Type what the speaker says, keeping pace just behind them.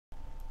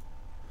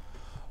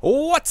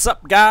What's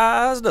up,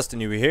 guys? Dustin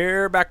Yewy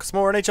here, back with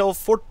some more NHL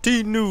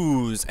 14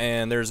 news,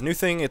 and there's a new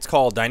thing. It's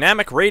called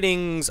Dynamic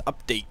Ratings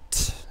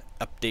Updates.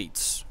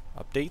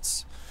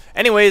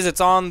 Anyways,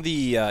 it's on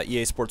the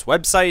EA Sports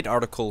website.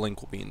 Article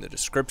link will be in the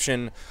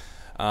description.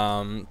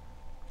 But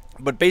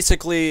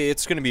basically,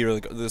 it's going to be really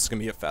good. This is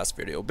going to be a fast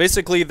video.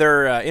 Basically,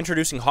 they're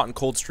introducing hot and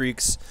cold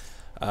streaks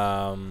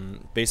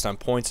based on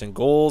points and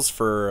goals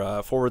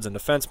for forwards and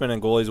defensemen,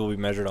 and goalies will be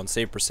measured on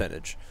save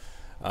percentage.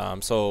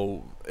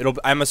 So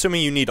I'm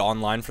assuming you need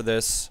online for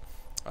this.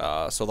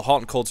 So the hot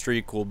and cold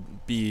streak will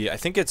be, I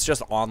think it's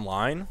just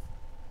online.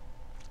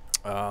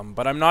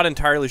 But I'm not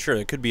entirely sure.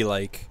 It could be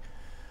like,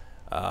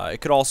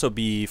 it could also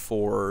be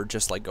for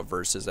just like a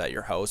versus at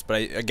your house.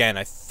 But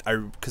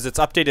because it's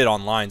updated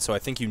online, so I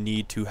think you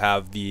need to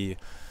have the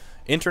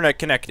internet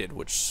connected,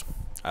 which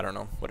I don't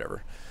know,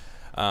 whatever.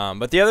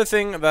 But the other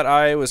thing that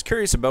I was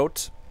curious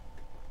about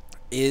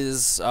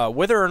is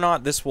whether or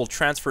not this will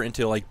transfer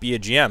into like be a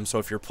GM. So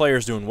if your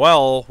player's doing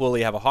well, will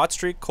he have a hot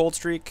streak, cold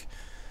streak,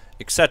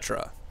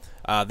 etc.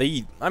 I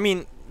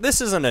mean,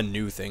 this isn't a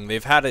new thing.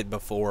 They've had it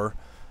before.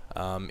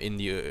 In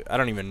the I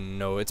don't even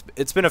know.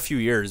 It's been a few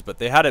years, but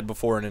they had it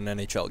before in an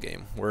NHL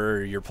game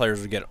where your players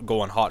would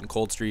go on hot and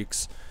cold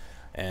streaks,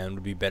 and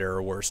would be better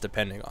or worse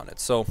depending on it.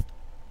 So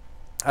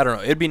I don't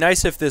know. It'd be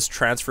nice if this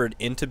transferred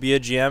into be a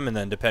GM, and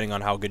then depending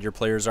on how good your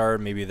players are,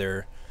 maybe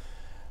they're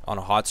on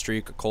a hot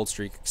streak, a cold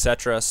streak,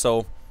 etc.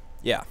 So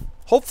yeah,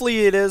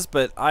 hopefully it is,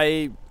 but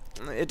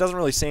it doesn't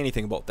really say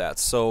anything about that.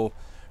 So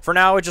for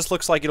now, it just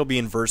looks like it'll be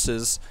in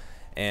versus,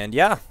 and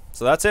yeah,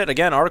 so that's it.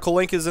 Again, article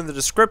link is in the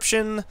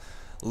description.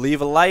 Leave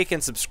a like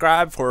and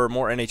subscribe for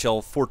more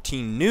NHL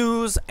 14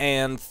 news,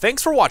 and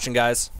thanks for watching, guys.